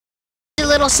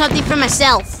little something for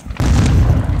myself.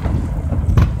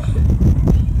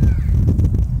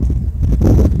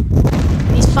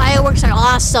 These fireworks are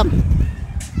awesome.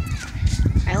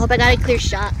 I hope I got a clear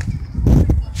shot.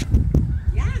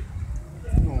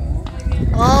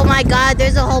 Oh my god,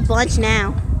 there's a whole bunch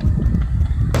now.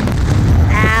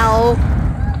 Ow.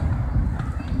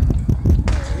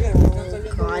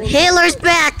 God, Hitler's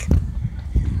back!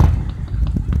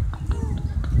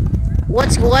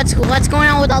 What's going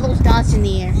on with all those dots in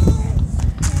the air?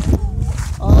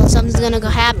 Oh, something's gonna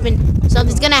happen.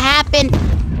 Something's gonna happen.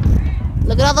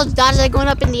 Look at all those dots that are going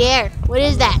up in the air. What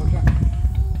is that?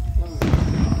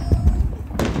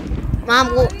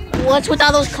 Mom, what's with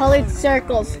all those colored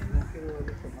circles?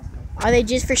 Are they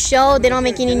just for show? They don't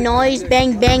make any noise?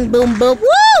 Bang, bang, boom, boom.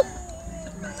 Woo!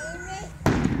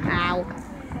 Ow.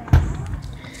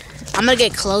 I'm gonna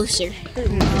get closer.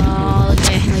 Oh, look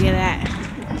at that.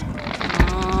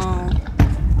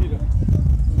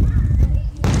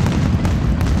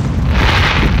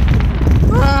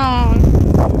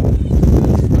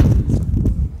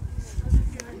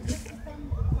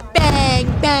 Bang,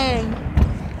 bang.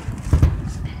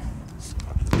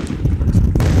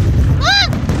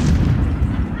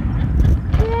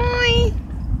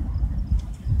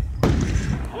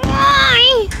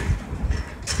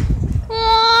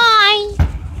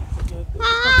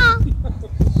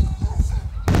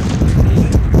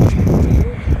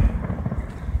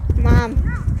 Mom,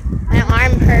 my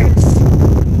arm hurts.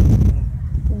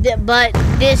 But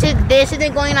this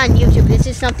isn't going on YouTube. This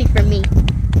is something for me.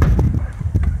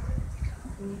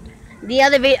 The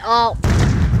other video,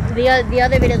 the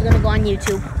other video is gonna go on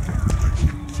YouTube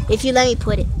if you let me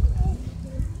put it.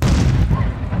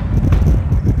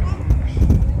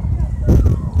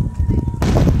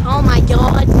 Oh my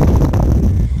god!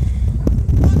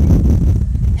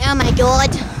 Oh my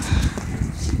god!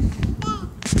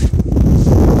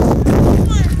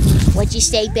 What you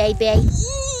say, baby?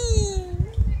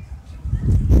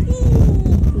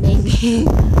 Baby.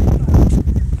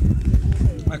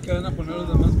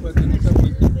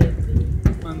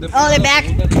 Oh, they're back.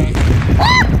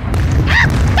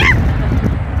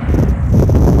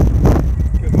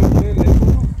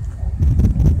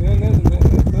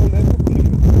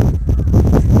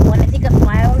 When I think of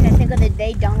fireworks, I think of the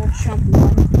day Donald Trump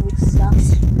won, which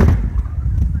sucks.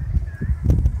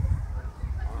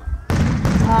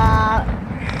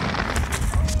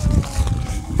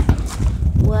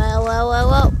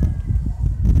 Whoa.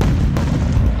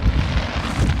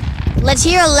 Let's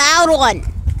hear a loud one.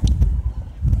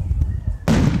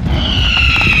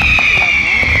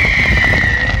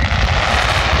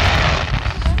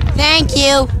 Thank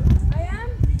you.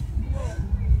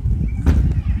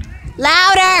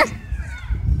 Louder.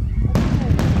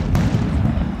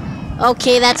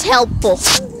 Okay, that's helpful.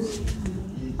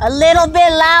 A little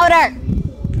bit louder.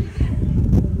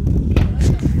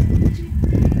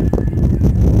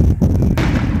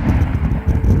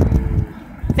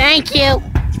 Thank you.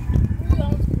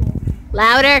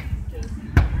 Louder.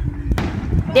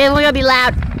 Then we're gonna be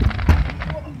loud.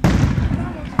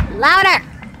 Louder.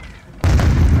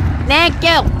 Thank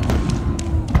you.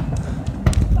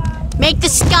 Make the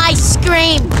sky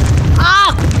scream.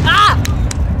 Ah! Ah!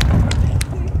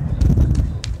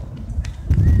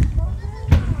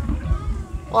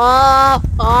 Oh!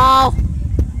 Oh!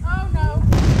 Oh no!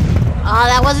 Oh,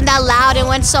 that wasn't that loud. It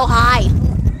went so high.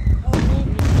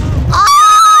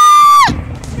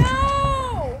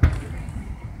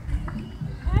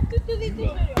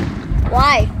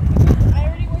 Why? I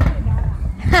already went to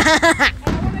that.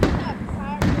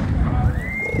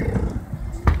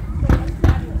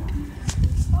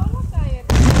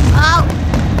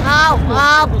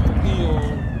 Oh!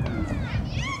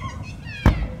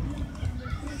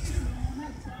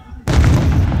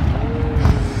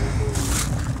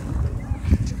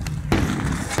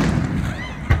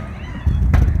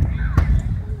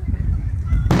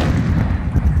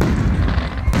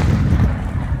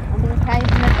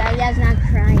 Natalia's not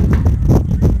crying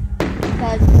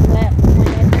because whenever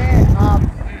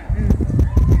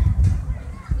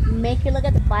make her look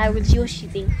at the fireworks, see what she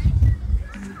thinks.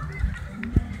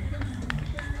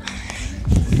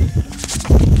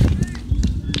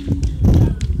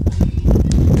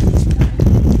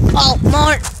 Oh,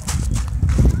 more!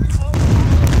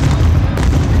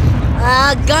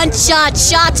 Gunshot!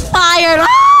 Shots fired! Ah!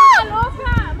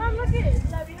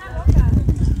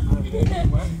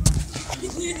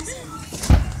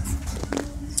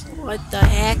 What the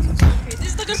heck?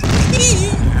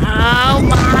 Oh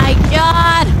my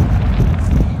god!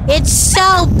 It's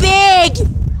so big!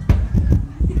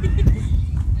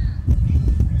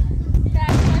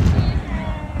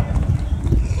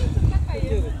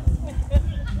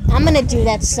 I'm gonna do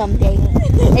that someday,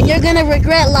 and you're gonna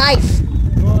regret life.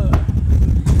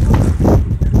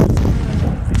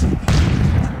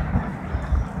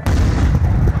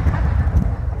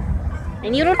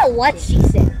 And you don't know what she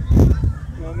said.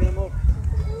 No, mi amor.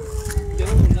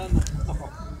 Quiero banana.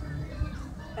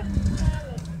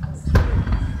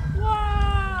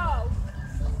 Wow!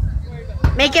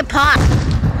 Make it pop.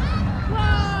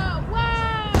 Wow!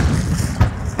 Wow!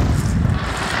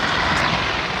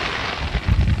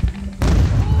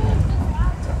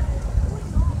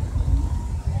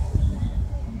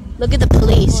 Look at the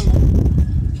police.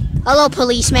 Hello,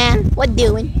 policeman. What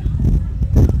doing?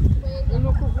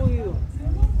 Uno cocodrilo.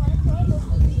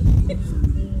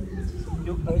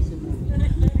 Yo crazy, man.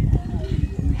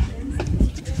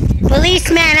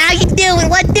 Policeman, how you doing?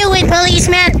 What doing,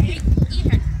 policeman?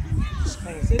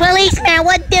 Policeman,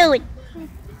 what doing?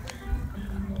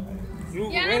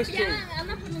 You Ya, arrested. ya,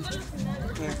 anda poniendo los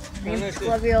finales.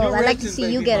 12-year-old. I'd like to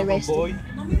see you get arrested. Boy.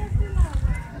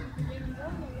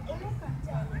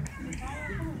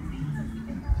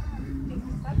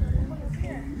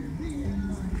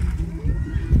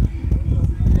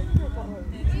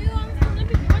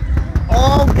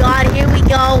 Oh God, here we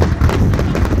go.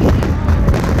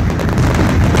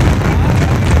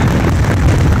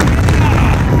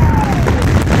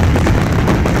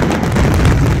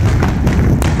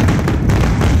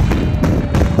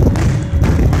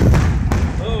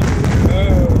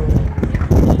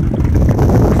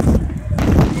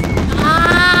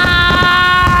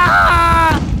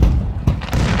 Ah!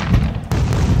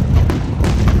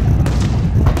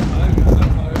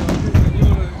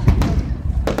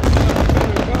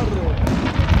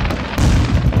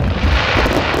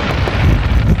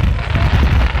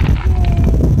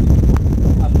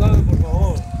 Aplaudan, por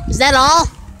favor. Is that all?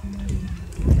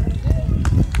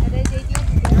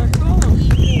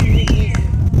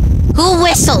 Who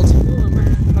whistled?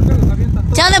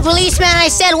 Tell the policeman I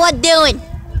said what doing.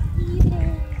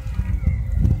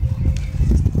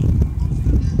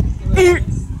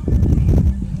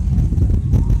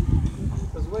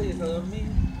 Los güeyes a dormir.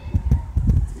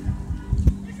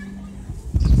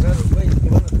 Los güeyes que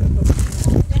van a estar todos.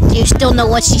 Do you still know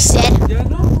what she said? Ya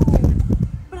no.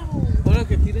 Ahora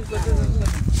que tienen clases de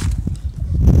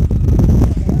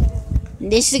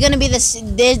This is gonna be this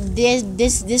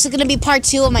is gonna be part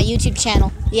 2 of my YouTube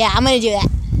channel. Yeah, I'm gonna do that.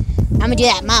 I'm gonna do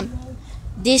that, Mom.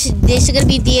 This is gonna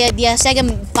be the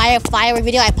second firework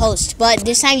video I post, but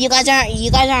this time you guys aren't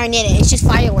in it. It's just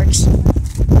fireworks. I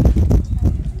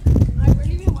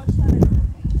really didn't watch that.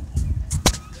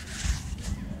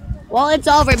 Well, it's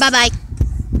over. Bye bye.